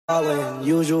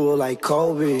Usual like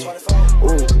Kobe.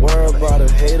 Ooh, worry about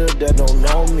a hater that don't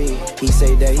know me. He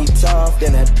say that he tough,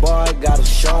 then that boy gotta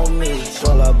show me.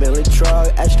 Pull up Billy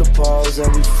truck, extra pause,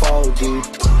 and we fold deep.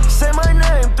 Say my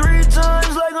name 3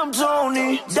 times like I'm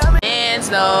Tony. And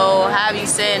so, have you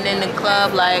sitting in the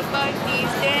club like fuck these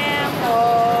damn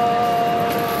hoes.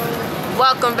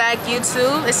 Welcome back,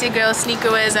 YouTube. It's your girl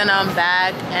Sneaker Wiz, and I'm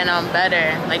back and I'm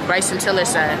better. Like Bryson Tiller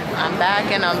said, I'm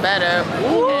back and I'm better.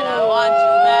 Ooh. And I want you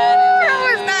better. That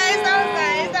was nice. That was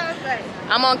nice. That was nice.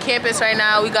 I'm on campus right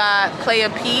now. We got Player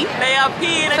P. Player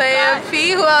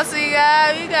P. Who else we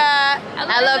got? We got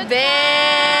Ella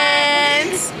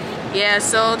Bands. Yeah.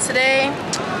 So today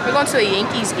we're going to a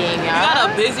Yankees game, y'all. We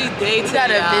got a busy day today. We got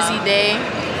a busy day.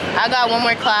 I got 1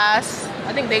 more class.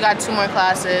 I think they got 2 more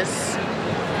classes.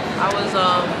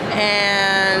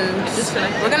 And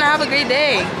we're gonna have a great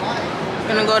day. We're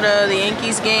gonna go to the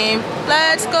Yankees game.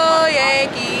 Let's go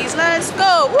Yankees, let's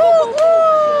go. Woo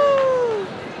woo.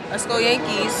 Let's go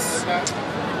Yankees.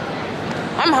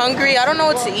 I'm hungry, I don't know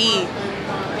what to eat.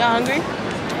 Y'all hungry? A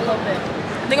little bit.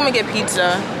 I think I'm gonna get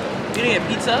pizza. You gonna get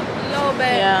pizza? A little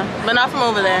bit. Yeah, but not from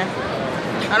over there.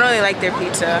 I don't really like their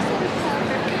pizza.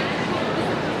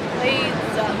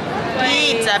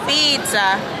 Pizza,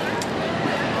 pizza.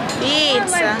 Pizza. I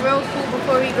like real food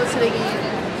before we go to the game.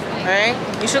 Alright.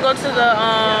 You should go to the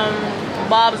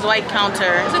Bob's White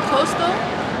Counter. Is it close though?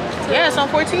 Yeah, it's on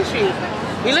 14th Street.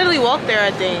 We literally walked there, I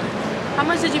think. How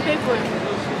much did you pay for it?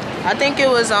 I think it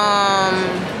was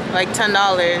like $10. And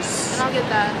I'll get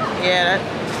that. Yeah.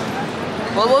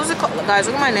 What was it called? Guys,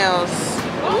 look at my nails.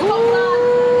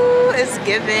 Ooh, it's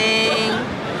giving.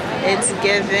 It's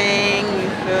giving. You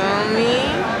feel me?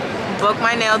 Book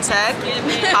my nail tech,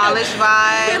 polished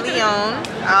by Leon.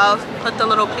 I'll put the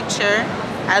little picture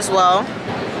as well.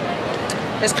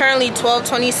 It's currently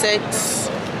 12:26.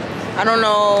 I don't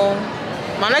know.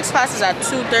 My next class is at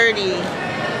 2:30.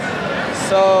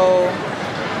 So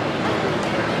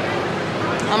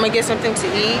I'm gonna get something to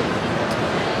eat.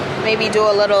 Maybe do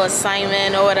a little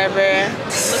assignment or whatever.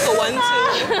 Look at 1, 2.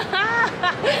 You're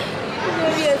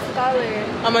gonna be a scholar.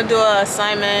 I'm gonna do an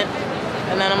assignment.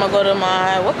 And then I'm gonna go to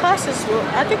my, what class is,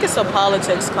 I think it's a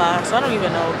politics class. I don't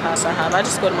even know what class I have. I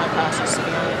just go to my classes, to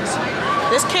be honest.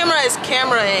 This camera is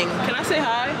cameraing. Can I say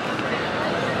hi?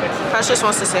 Precious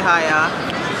wants to say hi, y'all.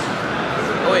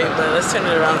 Oh wait, but let's turn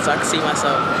it around so I can see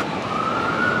myself.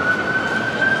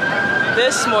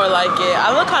 This more like it.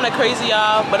 I look kind of crazy,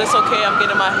 y'all, but it's okay. I'm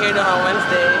getting my hair done on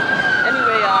Wednesday.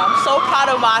 Anyway, y'all, I'm so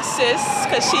proud of my sis,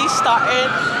 because she's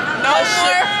starting. No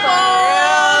more phone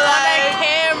on the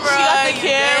camera. She got the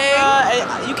camera,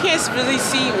 and you can't really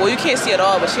see, well, you can't see at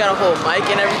all, but she got a whole mic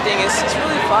and everything. It's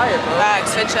really fire, bro.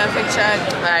 Facts, fit check, fit check.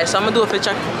 Alright, so I'm gonna do a fit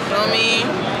check. Feel me?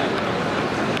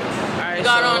 Alright,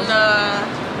 got on the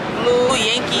blue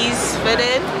Yankees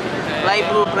fitted, light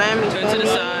blue brim. Turn to the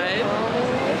side.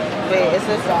 Wait, it's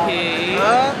this side. Okay.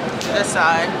 This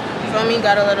side. Feel me?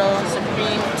 Got a little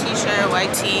Supreme t-shirt,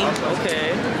 white tee.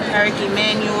 Okay. Eric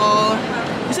Emanuel.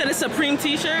 You said a Supreme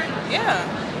t-shirt? Yeah.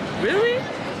 Really?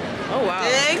 Oh wow.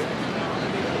 Dig.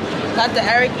 Got the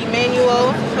Eric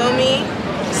Emanuel, feel me?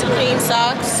 Supreme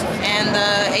socks and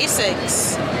the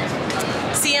Asics.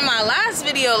 See, in my last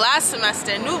video last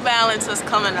semester, New Balance was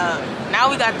coming up. Now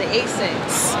we got the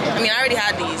Asics. I mean, I already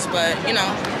had these, but you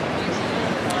know.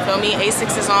 Feel me?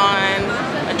 Asics is on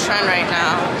a trend right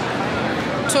now.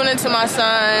 Tune into my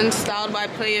son, Styled by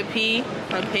Player P,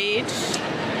 her page.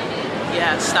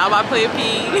 Yeah, Styled by Player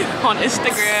P on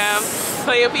Instagram.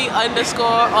 Player P _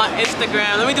 on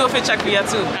Instagram. Let me do a fit check for you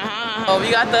too. Oh, we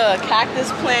got the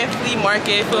Cactus Plant Flea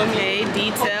Market for me. Okay,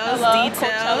 details,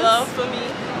 Coachella for me.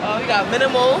 Oh, we got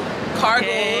minimal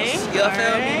cargos. You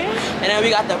feel me? And then we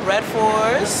got the Bread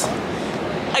Fours.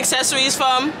 Accessories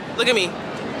from, look at me,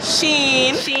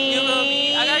 Sheen. You feel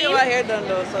me? I gotta get my hair done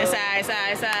though. So. It's alright.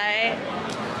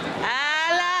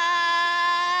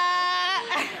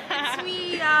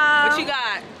 What you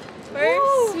got?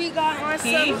 First, we got on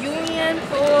some Union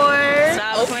 4s.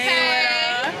 Stop playing with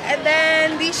her. And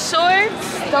then these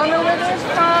shorts. Don't know where they're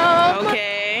from.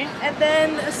 Okay. And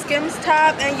then a Skims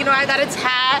top. And you know, I got a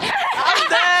tag. I'm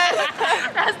dead.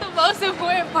 That's the most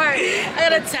important part. I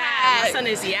got a tag. My son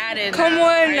is yadded. Come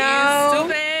on now. Are you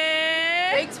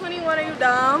stupid? Big 21, are you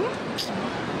dumb?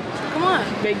 Come on.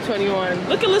 Big 21.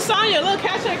 Look at Lasagna. Look,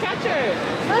 catch her.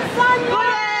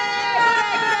 Lasagna.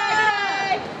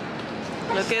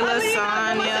 Look at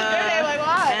Lasagna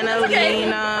and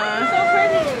Alina.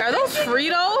 Are those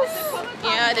Fritos?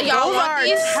 Yeah, those are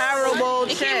terrible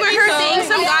chips. It came with her thing.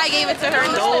 Some guy gave it to her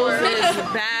in the store. Those is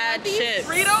bad chips.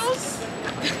 Fritos?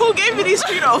 Who gave me these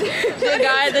Fritos? The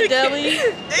guy at the deli.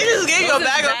 They just gave you a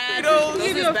bag of Fritos.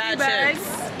 Those is bad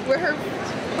chips. With her.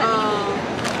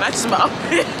 Matches my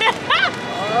outfit.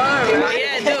 Oh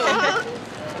yeah,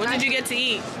 dude. What did you get to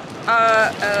eat?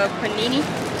 Panini.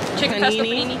 Chicken pesto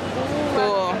panini.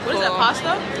 Cool. What is that,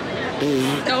 pasta?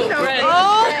 No, bread.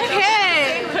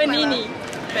 Okay. Panini.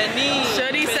 Panini.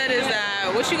 Shorty said is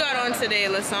that, what you got on today,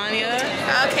 Lasagna?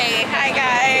 Okay, hi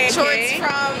guys. Okay. Shorts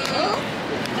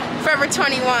from Forever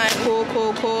 21. Cool,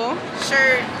 cool, cool.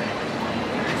 Shirt.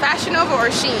 Fashion Nova or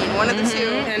Shein, one of the two.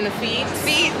 And the feet.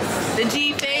 Feet. The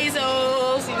G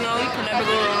Fazos, you know, you can never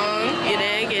go wrong. You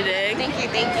dig, you dig. Thank you,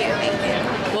 thank you, thank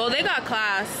you. Well, they got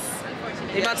class.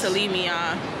 They about to leave me,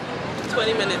 y'all.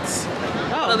 20 minutes.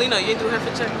 Oh. Alina, you ain't do her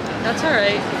for check. That's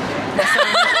alright.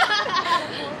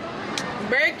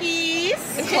 Berkeys.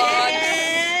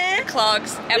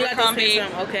 Clogs, We got this Abercrombie,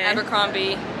 picture. Okay.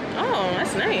 Abercrombie, Oh,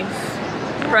 that's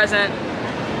nice. present,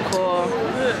 Cool.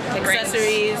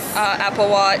 Accessories. Apple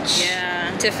Watch,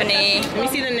 Yeah. Tiffany. Let me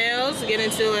see the nails. Get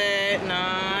into it.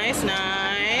 Nice,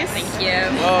 nice. Thank you.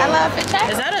 I love it.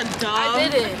 Is that a Dove I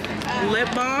did it. lip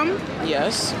balm?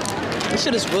 Yes. This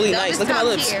shit is really nice. Look at my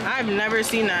lips. Here. I've never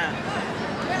seen that.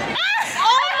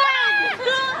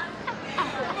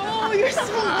 Oh, you're so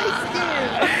light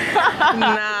skinned.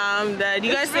 Nah, I'm dead.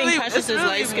 You guys think Precious is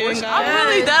light skinned, guys? I'm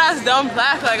really dead ass dumb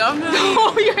black. Like, I'm really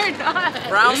Oh, you're not.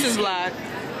 brown. This is black.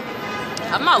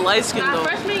 I'm not light skinned though.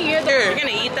 Freshman year, though. You're gonna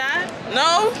eat that?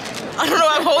 No? I don't know.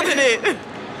 I'm holding it.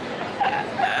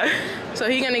 So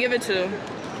he gonna give it to?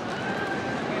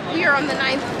 We are on the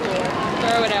 9th floor.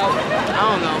 Throw it out.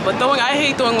 I don't know. But I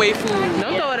hate throwing away food.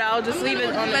 Don't throw it out. Just leave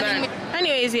it on the bench.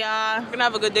 Anyways, y'all. We're gonna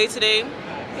have a good day today.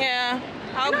 Yeah.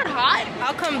 Not hot.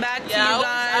 I'll come back to Yeah, you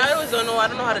I guys. always don't know. I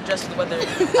don't know how to dress for the weather.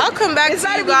 I'll come back to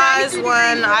you guys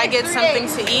when I get something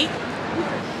to eat.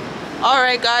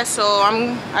 Alright guys, so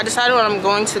I decided what I'm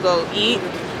going to go eat.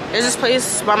 There's this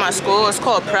place by my school, it's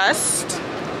called Pressed.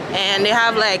 And they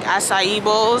have like acai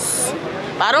bowls.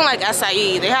 But I don't like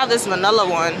acai. They have this vanilla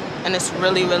one and it's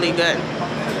really, really good.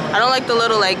 I don't like the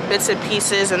little like bits and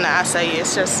pieces in the acai.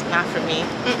 It's just not for me.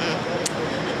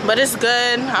 But it's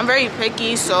good. I'm very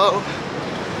picky, so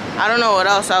I don't know what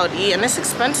else I would eat. And it's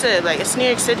expensive. Like, it's New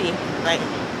York City. Like,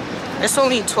 it's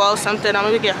only 12 something. I'm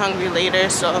gonna get hungry later,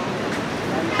 so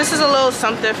this is a little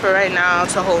something for right now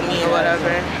to hold me or whatever.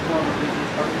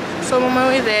 So I'm on my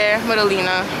way there with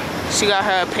Alina. She got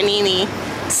her panini.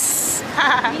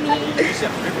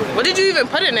 What did you even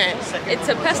put in it? It's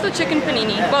a pesto chicken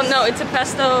panini. Well, no, it's a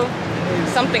pesto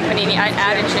something panini. I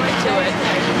added chicken to it.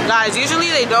 Guys, usually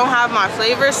they don't have my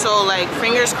flavor, so like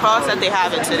fingers crossed that they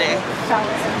have it today.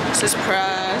 This is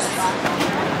Pressed.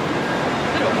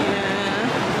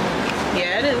 Yeah.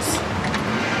 Yeah, it is.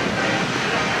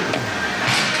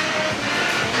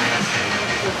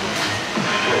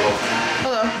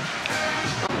 Hello.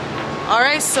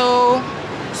 Alright, so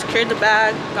secured the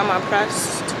bag, got my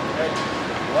Pressed.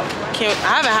 I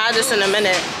haven't had this in a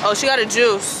minute. Oh, she got a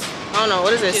juice. I don't know,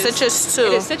 what is it? Juice. Citrus 2.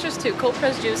 It is citrus too. Cold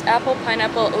pressed juice, apple,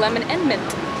 pineapple, lemon, and mint.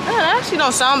 Yeah, that actually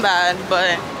don't sound bad,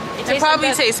 but it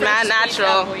probably tastes mad natural.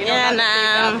 Apple, you know, Yeah, not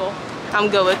the nah, sweet I'm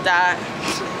good with that.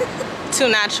 Too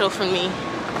natural for me.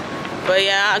 But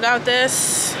yeah, I got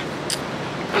this.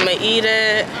 I'm gonna eat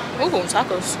it. Ooh,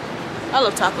 tacos. I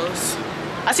love tacos.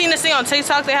 I seen this thing on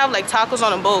TikTok. They have like tacos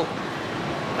on a boat,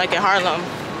 like in Harlem.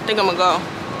 I think I'm gonna go.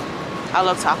 I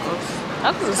love tacos.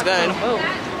 Tacos is good.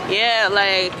 Yeah,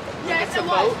 like It's a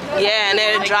boat. yeah, and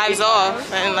then it drives off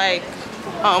and like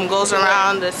goes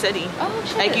around the city. Oh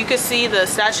shit. Like you could see the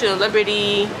Statue of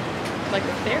Liberty. Like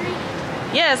a ferry?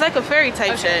 Yeah, it's like a ferry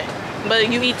type shit. But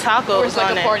you eat tacos Or it's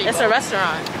like on a it. party It's boat. a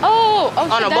restaurant. Oh, On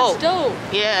shit, a that's boat. dope.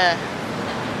 Yeah.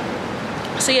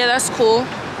 So yeah, that's cool.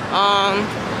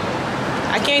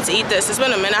 I can't wait to eat this. It's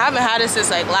been a minute. I haven't had it since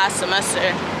like last semester.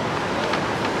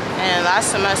 And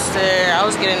last semester I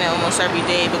was getting it almost every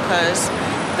day because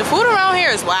the food around here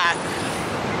is whack.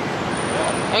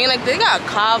 I mean, like they got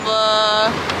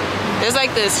kava. There's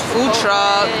like this food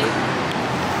truck.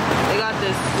 They got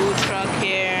this food truck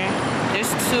here. There's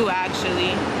two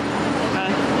actually.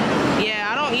 Yeah,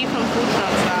 I don't eat from food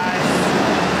trucks, guys.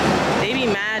 They be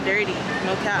mad dirty,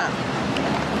 no cap.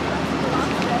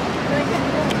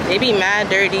 They be mad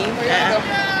dirty. And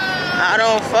I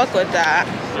don't fuck with that.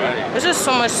 There's just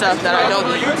so much stuff that I don't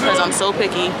eat because I'm so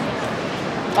picky.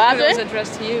 What It was happened?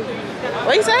 addressed to you.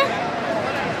 What you say?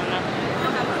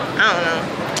 I don't know.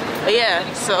 But yeah,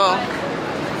 so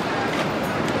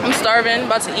I'm starving,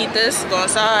 about to eat this, go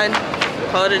inside,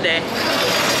 call it a day.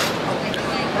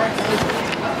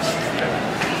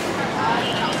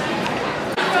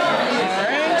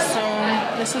 Alright,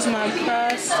 so this this is my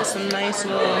press. Just some nice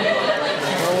little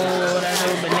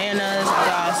bananas. I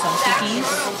got some cookies,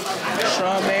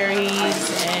 strawberries,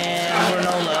 and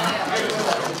granola.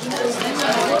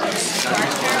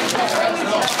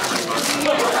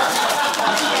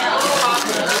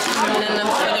 And then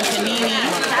for the panini.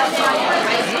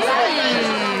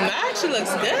 That actually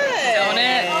looks good. Don't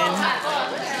it?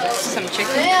 Some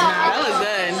chicken. Nah, that looks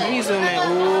good. Let me zoom in.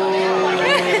 Ooh.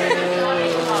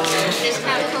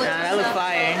 Nah, that looks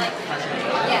fire.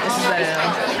 This is better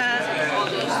though.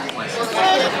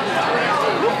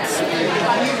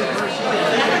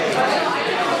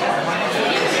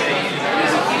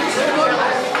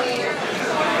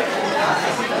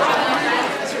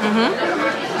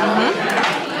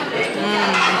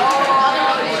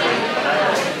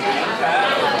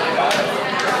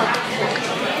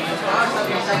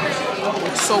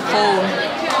 It's so cold.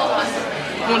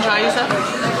 You wanna try yourself?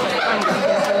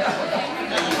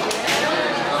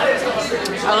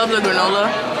 I love the granola.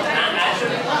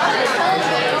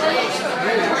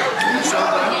 So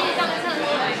good.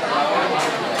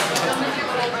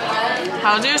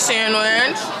 How's your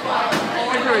sandwich?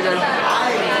 It's pretty good.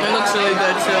 It looks really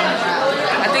good too.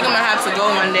 I think I'm gonna have to go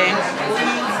one day.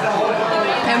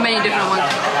 They have many different ones.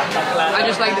 I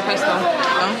just like the pesto.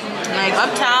 Like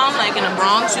uptown, like in the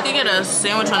Bronx, you can get a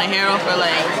sandwich on a hero for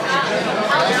like,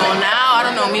 well now, I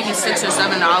don't know, maybe $6 or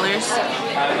 $7.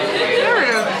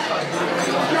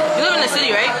 You live in the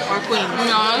city, right? Or Queens?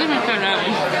 No, I live in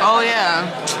Manhattan. Oh yeah,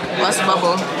 less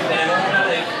bubble.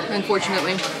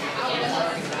 Unfortunately.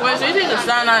 Wait, so you take the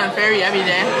Staten Island ferry every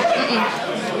day?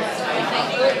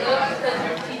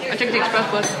 I took the express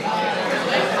bus.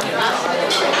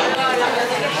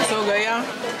 So good, y'all.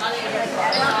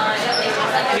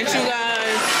 Get you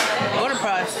guys order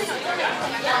price.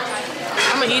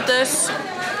 I'm gonna eat this and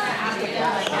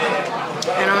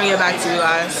I'm gonna get back to you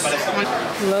guys.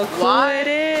 Look Why? who it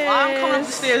is. Why I'm coming up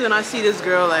the stairs and I see this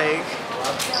girl like.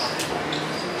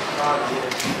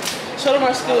 Show them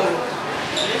our school.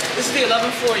 This is the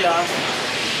 11th floor, y'all.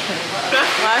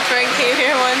 My friend came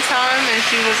here one time and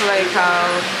she was like how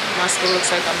my school looks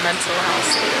like a mental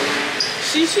hospital.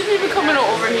 She shouldn't even come in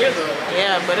over here though.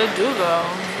 Yeah, but it do though.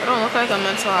 It don't look like a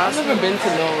mental I've hospital. never been to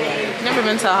no like. Never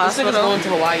been to a This nigga's hospital. going to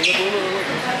Hawaii. Look.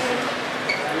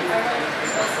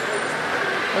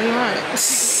 What do you want?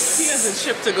 He has a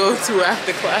trip to go to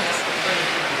after class.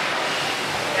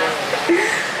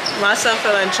 My son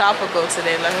feeling tropical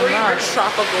today. Let him know.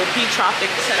 Tropical, P-tropic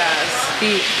ass.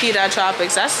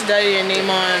 P.tropics. That's your name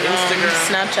on Instagram.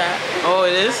 Snapchat. Oh,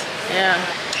 it is? Yeah.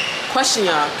 Question,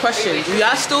 y'all. Question. Do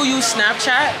y'all still use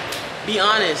Snapchat? Be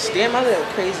honest. Damn, I look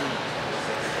crazy.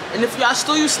 And if y'all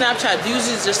still use Snapchat, do you use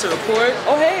it just to record?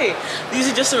 Oh, hey. Do you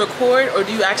use it just to record or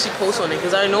do you actually post on it?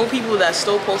 Because I know people that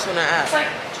still post on that app.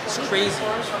 It's crazy.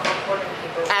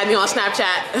 Add me on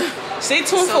Snapchat. Stay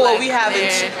tuned for what we have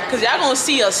because y'all gonna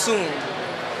see us soon.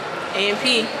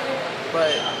 A&P.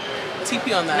 But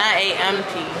TP on that. Not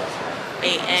A-M-P.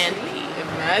 A-N-P.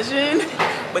 Imagine.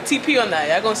 But TP on that.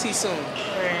 Y'all gonna see soon.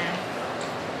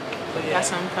 But yeah.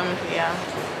 That's what I'm coming for y'all.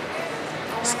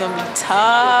 It's gonna be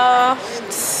tough.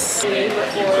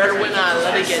 Better when I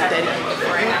let it get dirty.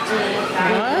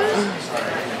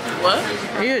 What? What?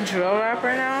 Are you a drill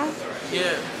rapper now?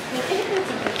 Yeah.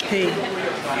 Hey.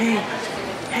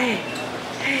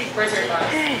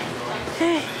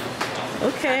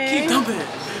 Okay. Keep dumping.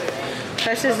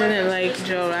 Precious didn't like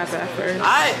drill rap at first.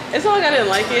 It's not like I didn't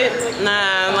like it.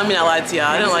 Nah, let me not lie to y'all.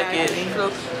 I didn't like it.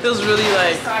 It feels really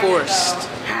like forced.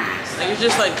 Like it's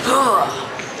just like, ugh.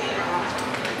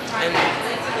 And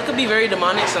it could be very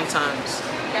demonic sometimes.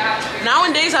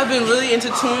 Nowadays, I've been really into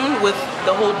tune with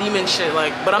the whole demon shit.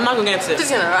 Like, but I'm not gonna get into it.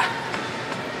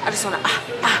 I just wanna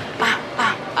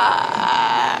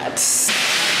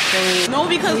No,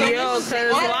 because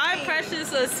why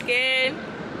Precious was scared?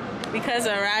 Because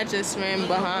a rat just ran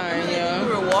behind, yo.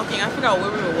 we were walking, I forgot where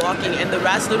we were walking, and the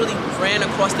rats literally ran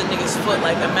across the nigga's foot.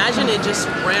 Like, imagine it just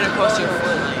ran across your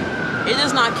foot. Like, it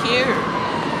does not care.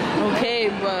 Okay,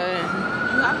 but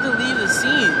You have to leave the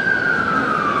scene.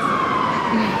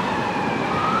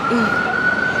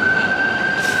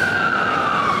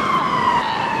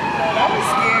 That was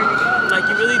scary. Like,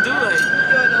 you really do, like. The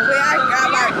way I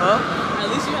got my... Well, at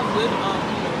least you have good,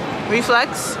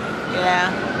 reflex?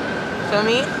 Yeah. Feel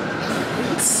me?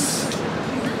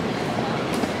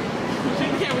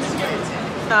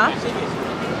 Huh?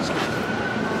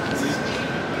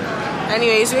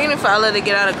 Anyways, we're waiting for Ella to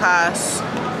get out of class.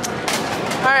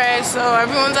 Alright, so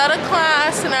everyone's out of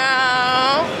class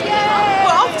now. Yay!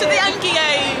 We're off to the Yankee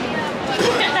game!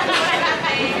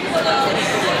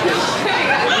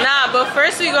 Nah, but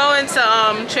first we going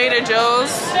going to Trader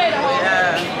Joe's.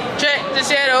 Yeah. Trader.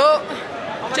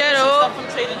 Stuff from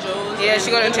Trader Joe's. Yeah, she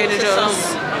going to Trader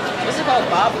Joe's. What's it called?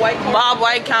 Bob White Corner? Bob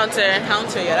White Counter.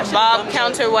 Counter, yeah. That Bob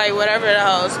Counter White, whatever the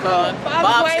hell it's called.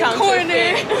 Bob's White Counter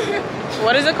Corner. Fit.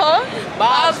 What is it called?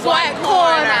 Bob's White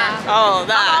Corner. Oh,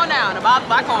 Come on that. now, the Bob's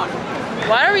White Corner.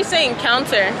 Why are we saying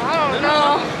counter? I don't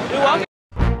know. You're welcome.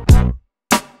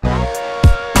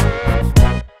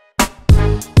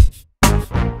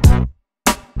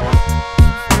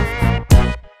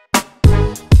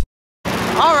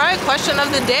 All right, question of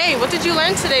the day. What did you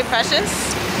learn today, Precious?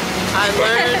 I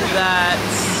learned that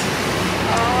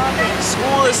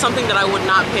school is something that I would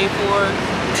not pay for.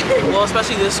 Well,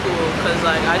 especially this school, because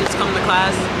like I just come to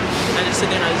class and I just sit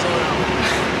there and I zone out.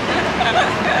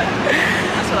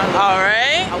 That's what I learned. All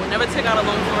right. I would never take out a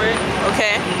loan for it.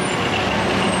 Okay.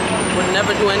 Would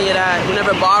never do any of that. Would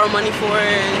never borrow money for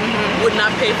it. Would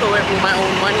not pay for it with my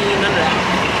own money. None of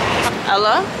that.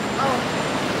 Ella,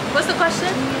 What's the question?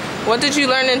 what did you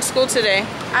learn in school today?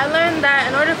 I learned that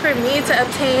in order for me to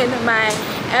obtain my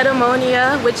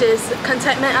eudaimonia, which is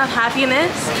contentment of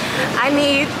happiness, I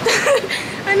need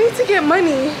I need to get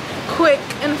money quick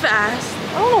and fast.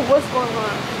 I don't know what's going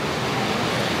on.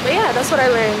 But yeah, that's what I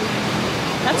learned.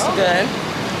 That's good.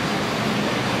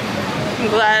 I'm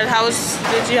glad.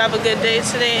 Did you have a good day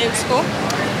today in school?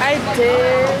 I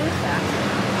did.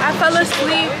 I fell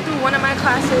asleep through one of my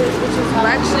classes, which is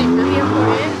actually really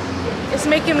important. It's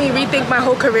making me rethink my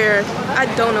whole career. I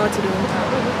don't know what to do.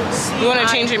 You want to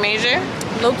change your major?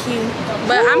 Low key.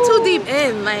 But I'm too deep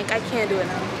in, like I can't do it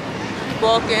now.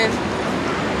 Walking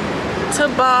to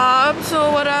Bob's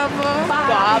or whatever.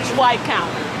 Bob's White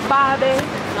Counter. Bobby.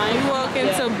 You walk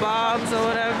into Bob's or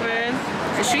whatever.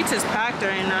 The streets is packed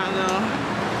right now though.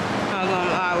 Not gonna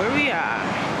lie. Where we at?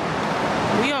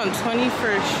 We on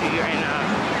 21st Street right now.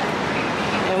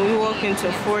 And we walk into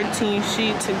 14th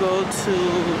Street to go to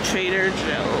Trader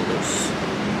Joe's.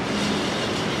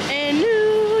 In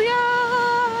New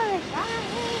York.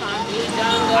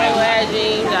 Where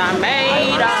jeans are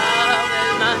made of.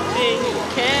 There's nothing you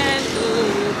can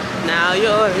do. Now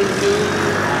you're in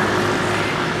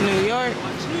New York.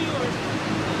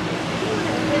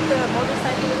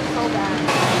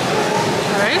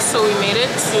 Alright, so we made it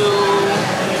to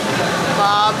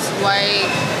Bob's White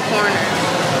Corner.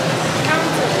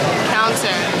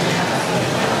 Counter.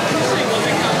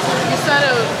 You said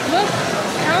it. Look,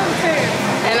 counter.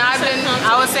 And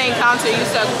I was saying counter, you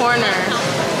said corner.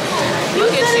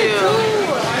 Look at you.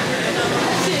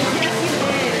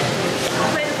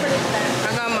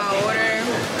 I got my order.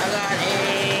 I got a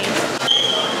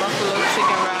buffalo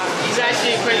chicken wrap. He's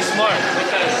actually pretty smart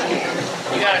because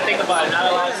you gotta think about it.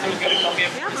 Not a lot of students gonna come here.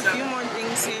 We have a few more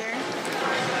things here.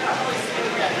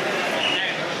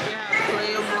 They have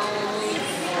playables.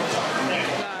 They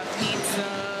got pizza.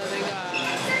 They got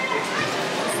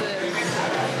what's this?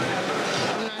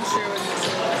 I'm not sure what this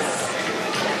is.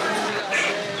 They got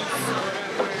this or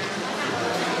whatever.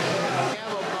 They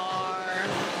have a bar.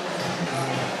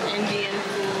 Indian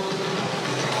food.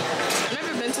 I've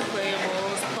never been to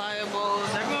playables.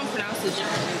 Everyone pronounces it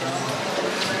differently though.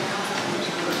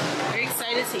 Are you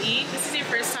excited to eat? This is your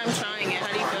first time trying it.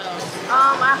 How do you feel?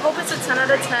 I hope it's a 10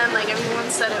 out of 10, like everyone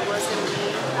said it was in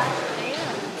me.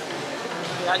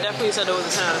 I definitely said it was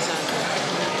a 10 out of 10.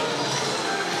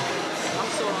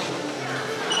 I'm so hungry.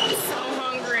 I'm so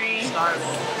hungry.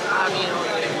 Starving. I mean,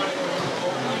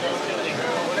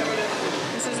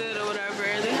 This is it or whatever.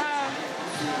 They have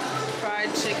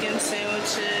fried chicken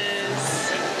sandwiches,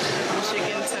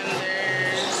 chicken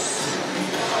tenders.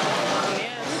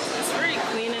 Yeah, it's pretty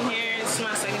clean in here. This is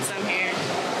my second time here.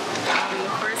 The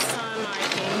first time I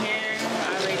came here,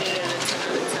 I rated it a 10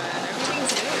 out of 10.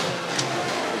 Everything's good.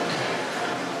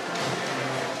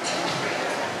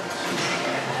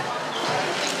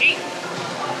 Eat.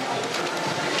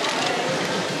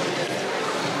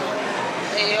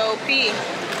 AOP.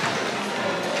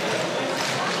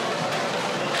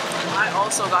 I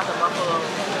also got the buffalo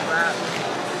wrap.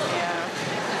 Yeah.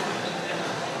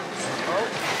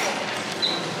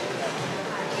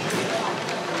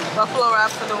 Buffalo wrap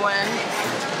for the win.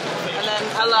 And then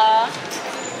Ella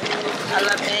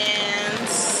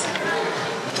bands.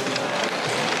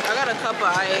 I got a cup of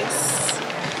ice.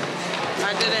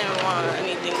 I didn't want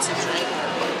anything to drink.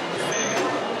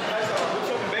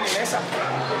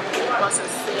 Plus a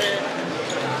sip.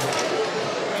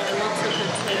 And we took a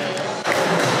tip.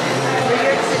 New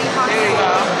York City There you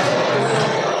go.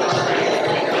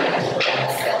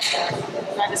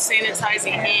 Got the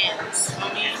sanitizing hands. I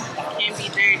mean, can't be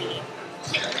dirty.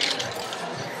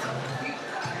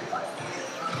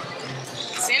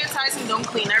 advertising don't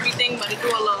clean everything, but it do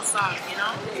a little something, you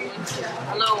know?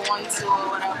 A little 1-2 or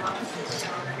whatever.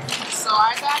 So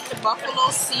I got the Buffalo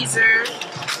Caesar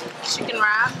chicken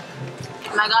wrap,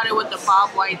 and I got it with the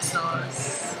Bob White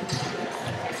sauce.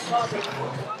 Bob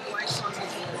White sauce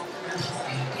is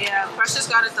good. Yeah, Precious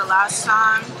got it the last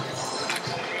time,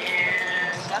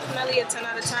 and definitely a 10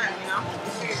 out of 10, you know?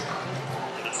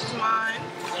 This is mine.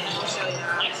 I'll show you.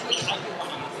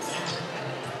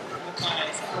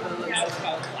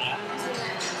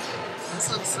 This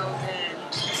looks so good.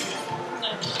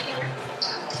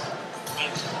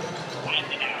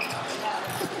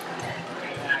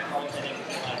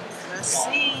 Let's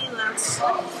see.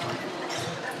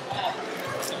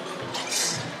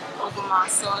 Open my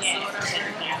sauce or whatever.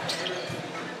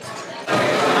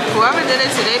 Whoever did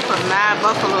it today put mad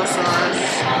buffalo sauce.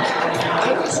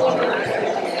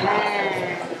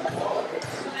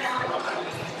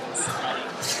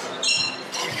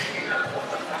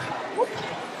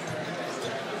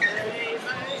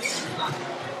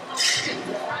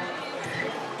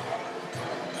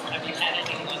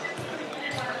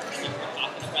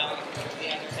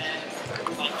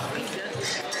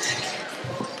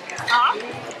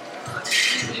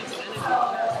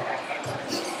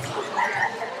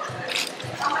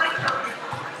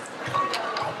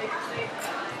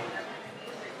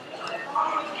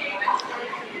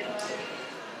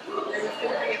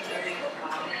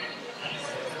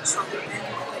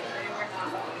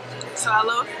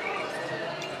 Salo,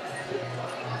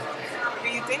 what do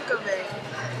you think of it?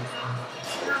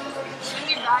 Let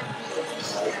me dive deep.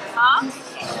 Huh?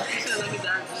 Let me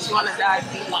dive deep. You want to dive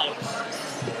deep?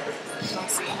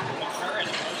 Let's see.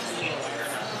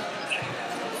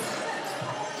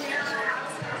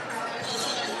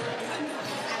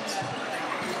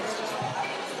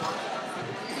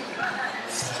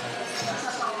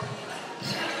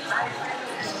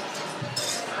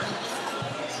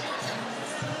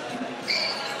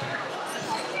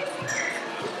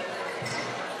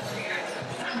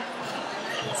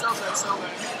 So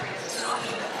good.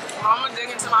 Well, I'm gonna dig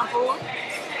into my food.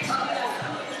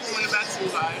 Bring it back to you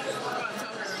guys.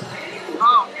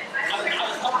 Oh.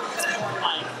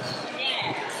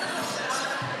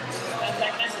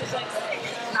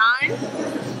 9?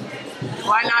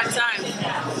 Why not 10?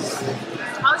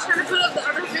 I was trying to put up the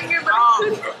other finger, but I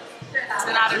couldn't. 10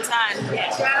 out of 10.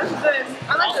 Yeah, that's good.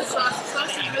 I like the sauce. The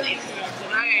sauce is really good.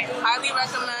 Alright, highly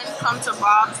recommend. Come to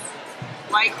Bob's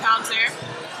White Counter.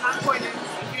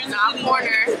 Not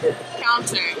corner,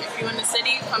 counter. If you're in the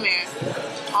city, come here.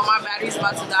 All my battery's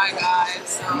about to die,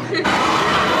 guys. So. Yeah.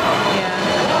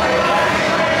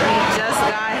 We just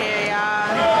got here,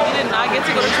 y'all. We did not get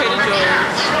to go to Trader Joe's.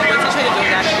 We went to Trader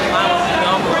Joe's actually. Mine was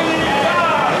phenomenal.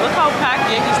 Look how packed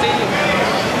Yankee Stadium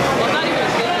is. Well, not even a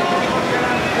stadium.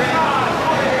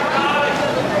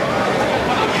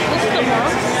 This is the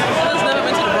Bronx. She's never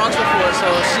been to the Bronx before,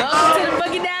 so she's Welcome to the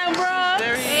Boogie Down, bro.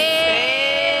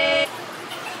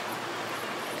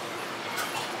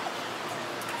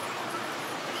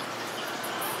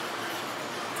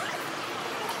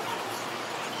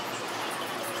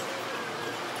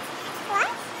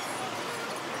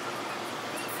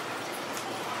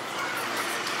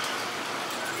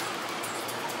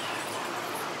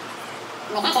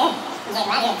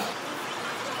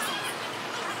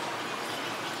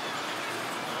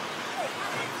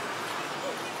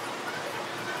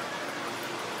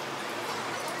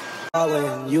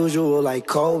 Usual like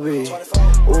Kobe.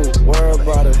 Ooh, worry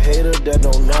about a hater that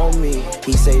don't know me.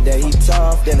 He say that he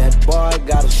tough, then that boy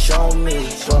gotta show me.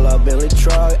 Pull up Billy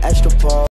truck, extra pole.